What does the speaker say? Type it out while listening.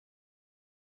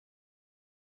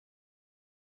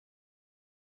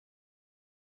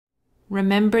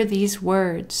Remember these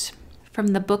words from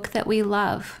the book that we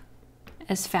love,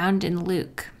 as found in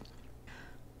Luke.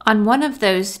 On one of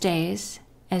those days,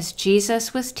 as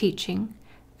Jesus was teaching,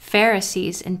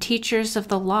 Pharisees and teachers of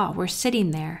the law were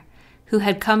sitting there, who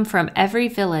had come from every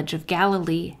village of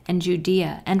Galilee and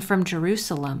Judea and from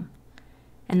Jerusalem.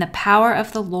 And the power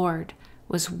of the Lord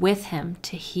was with him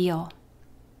to heal.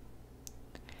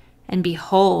 And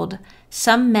behold,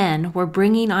 some men were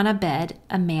bringing on a bed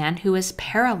a man who was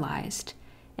paralyzed,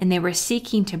 and they were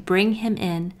seeking to bring him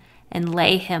in and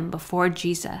lay him before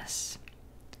Jesus.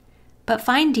 But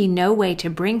finding no way to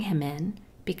bring him in,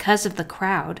 because of the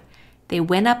crowd, they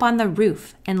went up on the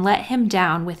roof and let him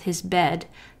down with his bed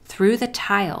through the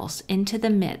tiles into the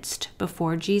midst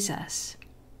before Jesus.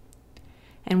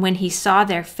 And when he saw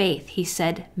their faith, he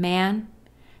said, "Man,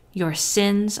 your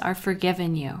sins are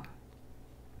forgiven you."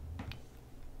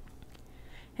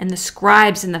 And the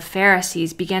scribes and the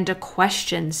Pharisees began to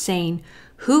question, saying,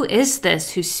 "Who is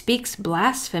this who speaks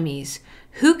blasphemies?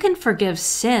 Who can forgive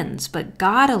sins but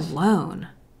God alone?"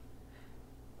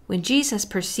 When Jesus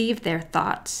perceived their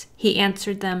thoughts, he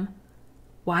answered them,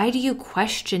 "Why do you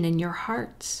question in your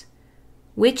hearts?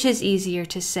 Which is easier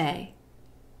to say,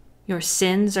 'Your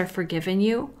sins are forgiven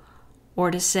you,'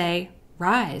 or to say,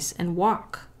 'Rise and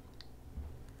walk'?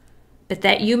 But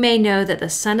that you may know that the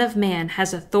Son of Man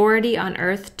has authority on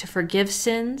earth to forgive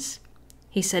sins,"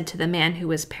 he said to the man who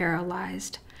was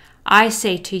paralyzed, "I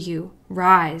say to you,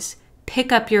 rise,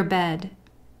 pick up your bed,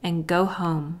 and go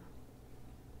home."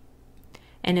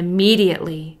 And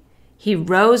immediately he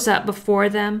rose up before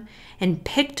them and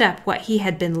picked up what he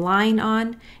had been lying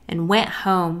on and went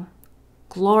home,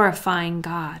 glorifying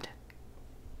God.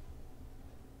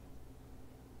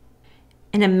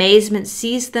 And amazement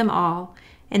seized them all,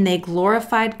 and they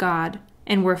glorified God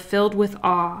and were filled with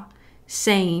awe,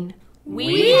 saying,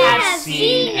 "We have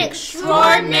seen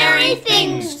extraordinary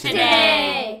things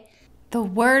today." The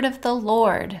word of the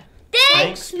Lord.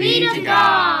 Thanks be to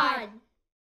God.